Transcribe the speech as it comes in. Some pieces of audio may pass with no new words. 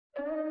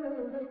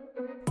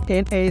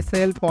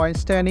NHL point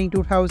standing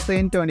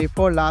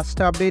 2024 last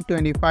update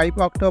 25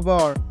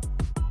 October.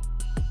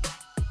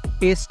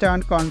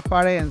 Eastern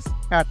Conference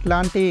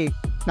Atlantic.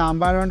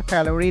 Number 1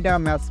 Florida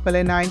match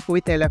play 9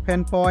 with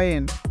 11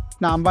 points.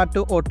 Number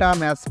 2 Utah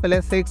match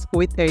play 6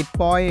 with 8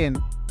 points.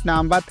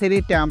 Number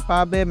 3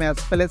 Tampa Bay match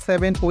play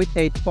 7 with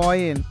 8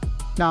 points.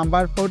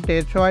 Number 4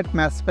 Detroit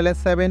match play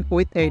 7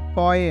 with 8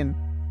 points.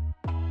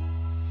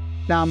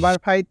 Number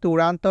 5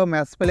 Toronto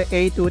match play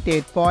 8 with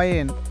 8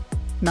 points.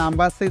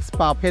 Number 6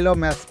 Buffalo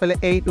match play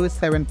 8 with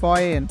 7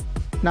 points.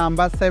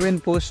 Number 7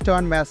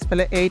 Boston match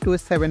play 8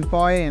 with 7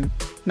 points.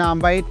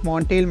 Number 8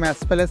 Montreal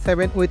match play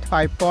 7 with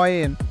 5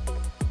 points.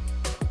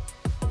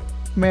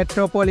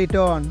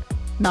 Metropolitan.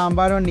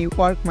 Number 1 New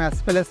York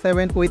match play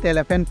 7 with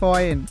 11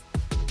 points.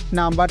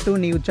 Number 2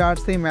 New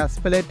Jersey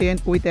match play 10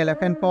 with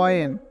 11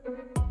 points.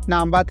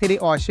 Number 3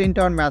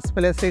 Washington match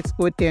play 6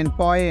 with 10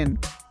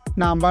 points.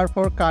 Number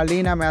 4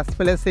 Carolina match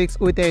play 6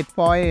 with 8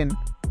 points.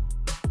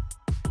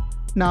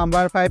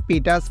 Number 5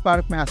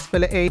 Petersburg match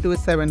play 8 with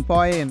 7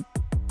 points.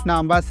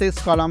 Number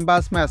 6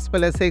 Columbus match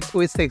play 6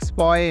 with 6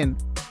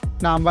 points.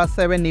 Number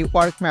 7 New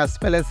York match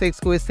play 6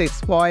 with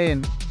 6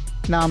 points.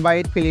 Number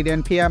 8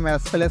 Philadelphia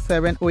match play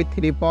 7 with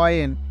 3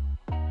 points.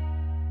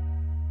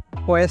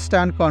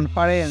 Western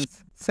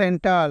Conference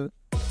Central.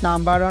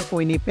 Number 1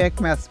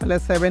 Winnipeg match play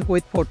 7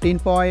 with 14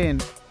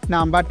 points.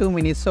 Number 2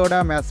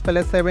 Minnesota match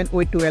play 7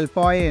 with 12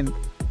 points.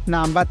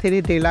 Number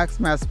 3 Deluxe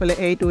match play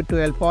 8 with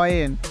 12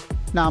 points.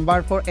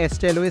 Number 4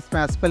 St. Louis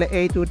match play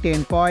 8 with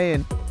 10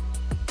 points.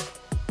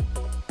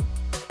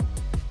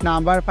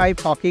 Number 5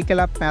 Hockey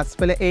Club match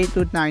play 8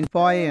 with 9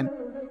 points.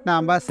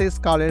 Number 6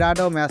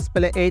 Colorado match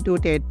play 8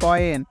 with 8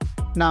 points.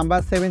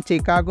 Number 7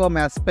 Chicago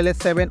match play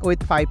 7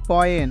 with 5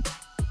 points.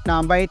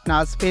 Number 8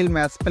 Nashville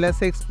match play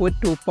 6 with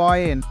 2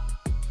 points.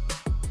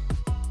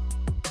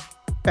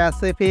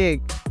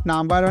 Pacific.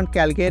 Number 1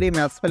 Calgary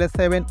match play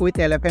 7 with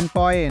 11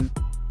 points.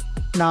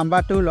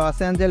 Number 2 Los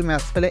Angeles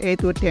match play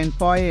 8 with 10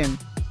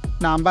 points.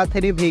 Number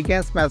 3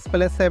 Vegas match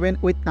play 7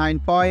 with 9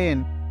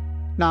 points.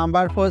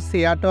 Number 4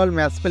 Seattle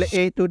match play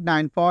 8 with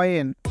 9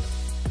 points.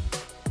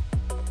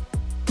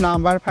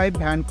 Number 5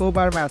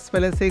 Vancouver match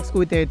play 6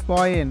 with 8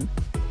 points.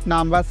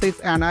 Number 6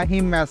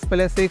 Anaheim match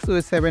play 6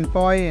 with 7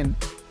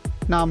 points.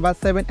 Number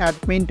 7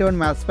 Edmonton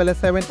match play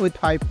 7 with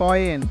 5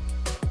 points.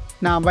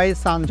 Number 8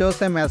 San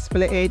Jose match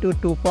play 8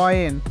 with 2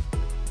 points.